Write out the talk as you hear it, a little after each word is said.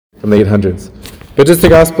from the 800s. But just the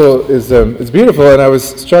gospel is it's beautiful, and I was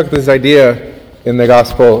struck with this idea in the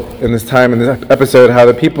gospel in this time, in this episode, how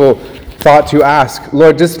the people thought to ask,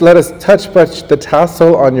 Lord, just let us touch but the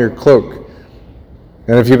tassel on your cloak.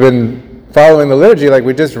 And if you've been following the liturgy, like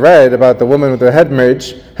we just read about the woman with the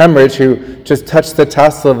hemorrhage who just touched the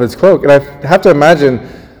tassel of his cloak. And I have to imagine,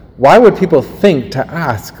 why would people think to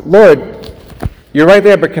ask, Lord, you're right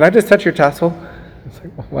there, but can I just touch your tassel? It's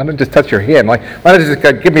like, well, why don't you just touch your hand? Like, why don't you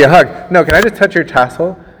just give me a hug? No, can I just touch your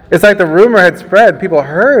tassel? It's like the rumor had spread. People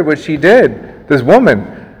heard what she did, this woman,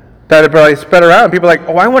 that had probably spread around. People were like,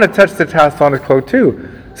 oh, I want to touch the tassel on his cloak too.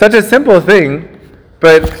 Such a simple thing,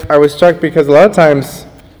 but I was struck because a lot of times,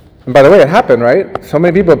 and by the way, it happened, right? So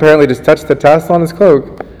many people apparently just touched the tassel on his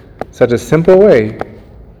cloak, such a simple way,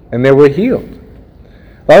 and they were healed.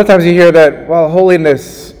 A lot of times you hear that, well,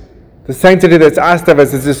 holiness, the sanctity that's asked of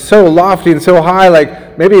us is just so lofty and so high,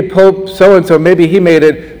 like maybe Pope so-and-so, maybe he made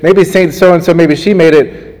it, maybe Saint so-and-so, maybe she made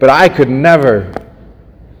it, but I could never.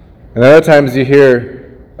 And other times you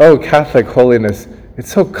hear, oh, Catholic holiness,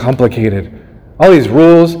 it's so complicated. All these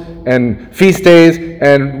rules and feast days,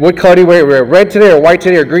 and what color do you wear? Red today, or white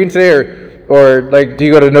today, or green today, or like, do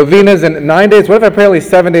you go to novenas and 9 days? What if I pray only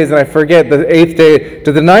 7 days and I forget the 8th day?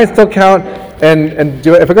 Does the 9th still count? And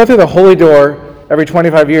if I go through the holy door every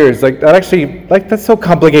 25 years, like that actually, like that's so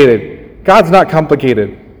complicated. God's not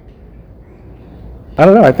complicated. I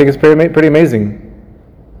don't know, I think it's pretty amazing.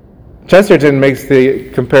 Chesterton makes the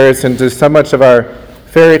comparison to so much of our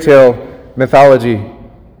fairy tale mythology,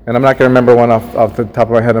 and I'm not going to remember one off the top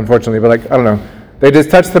of my head, unfortunately, but like, I don't know. They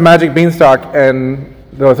just touch the magic beanstalk and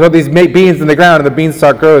they'll throw these beans in the ground and the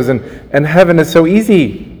beanstalk grows, and heaven is so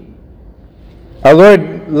easy. Our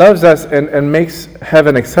Lord loves us and makes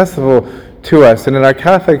heaven accessible to us, and in our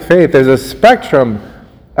Catholic faith there's a spectrum,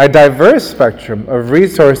 a diverse spectrum of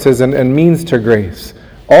resources and means to grace,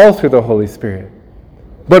 all through the Holy Spirit.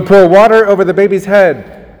 But pour water over the baby's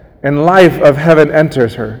head, and life of heaven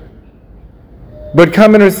enters her. But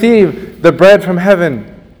come and receive the bread from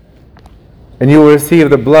heaven, and you will receive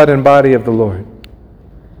the blood and body of the Lord.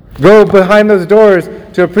 Go behind those doors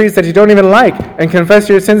to a priest that you don't even like, and confess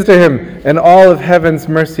your sins to him, and all of heaven's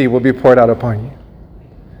mercy will be poured out upon you.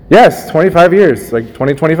 Yes, 25 years, like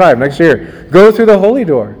 2025, next year. Go through the holy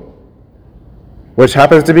door, which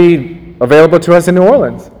happens to be available to us in New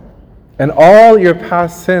Orleans. And all your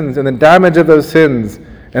past sins and the damage of those sins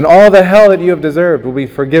and all the hell that you have deserved will be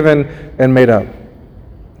forgiven and made up.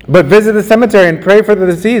 But visit the cemetery and pray for the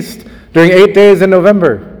deceased during 8 days in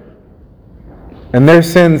November, and their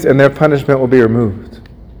sins and their punishment will be removed.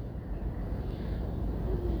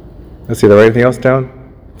 Let's see, did I write anything else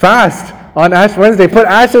down? Fast on Ash Wednesday. Put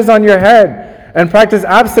ashes on your head and practice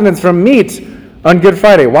abstinence from meat on Good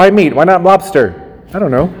Friday. Why meat? Why not lobster? I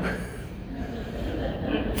don't know.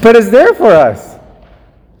 But it's there for us.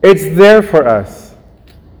 It's there for us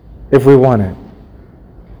if we want it.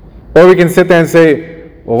 Or we can sit there and say,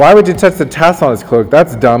 well, why would you touch the tassel on his cloak?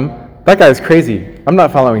 That's dumb. That guy's crazy. I'm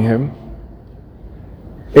not following him.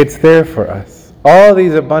 It's there for us. All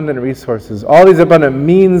these abundant resources, all these abundant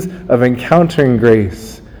means of encountering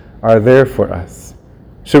grace are there for us.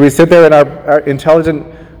 Should we sit there in our intelligent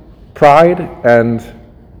pride and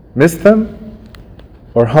miss them?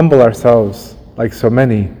 Or humble ourselves like so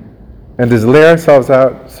many and just lay ourselves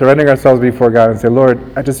out, surrendering ourselves before God and say, Lord,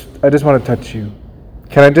 I just want to touch you.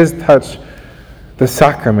 Can I just touch the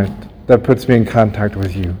sacrament that puts me in contact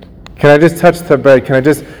with you? Can I just touch the bread? Can I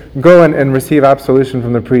just go and receive absolution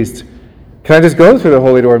from the priest? Can I just go through the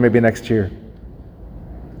holy door maybe next year?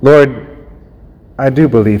 Lord, I do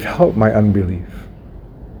believe. Help my unbelief.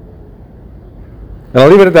 And I'll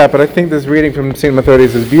leave it at that, but I think this reading from St.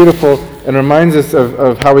 Methodius is beautiful and reminds us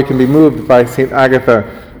of how we can be moved by St.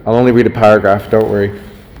 Agatha. I'll only read a paragraph, don't worry.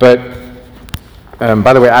 But,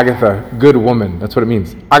 by the way, Agatha, good woman, that's what it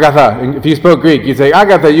means. Agatha, if you spoke Greek, you'd say,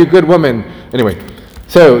 Agatha, you good woman. Anyway,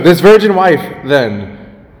 so this virgin wife, then,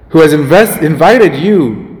 who has invited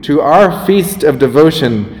you to our feast of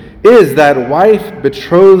devotion, is that wife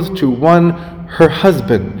betrothed to one, her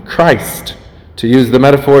husband, Christ, to use the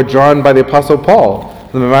metaphor drawn by the Apostle Paul,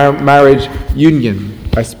 the marriage union.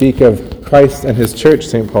 I speak of Christ and his church,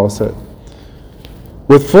 St. Paul said.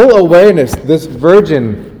 With full awareness, this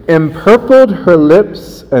virgin empurpled her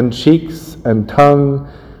lips and cheeks and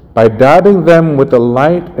tongue by dabbing them with the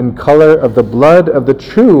light and color of the blood of the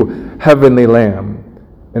true heavenly Lamb,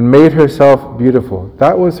 and made herself beautiful.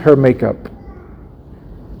 That was her makeup.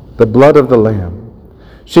 The blood of the Lamb.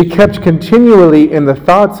 She kept continually in the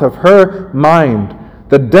thoughts of her mind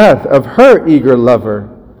the death of her eager lover,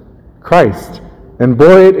 Christ, and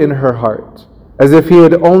bore it in her heart, as if he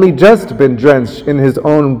had only just been drenched in his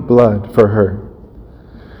own blood for her.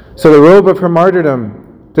 So the robe of her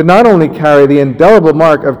martyrdom did not only carry the indelible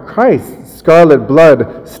mark of Christ's scarlet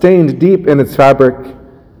blood stained deep in its fabric,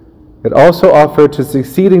 it also offered to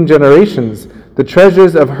succeeding generations the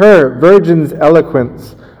treasures of her virgin's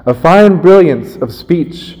eloquence, a fine brilliance of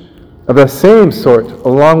speech, of the same sort,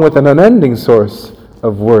 along with an unending source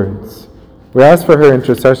of words. We ask for her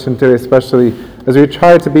intercession today, especially as we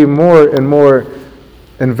try to be more and more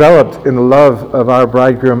enveloped in the love of our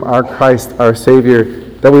bridegroom, our Christ, our Savior,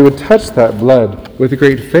 that we would touch that blood with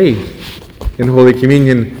great faith in Holy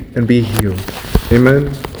Communion and be healed.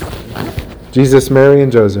 Amen. Jesus, Mary,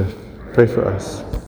 and Joseph, pray for us.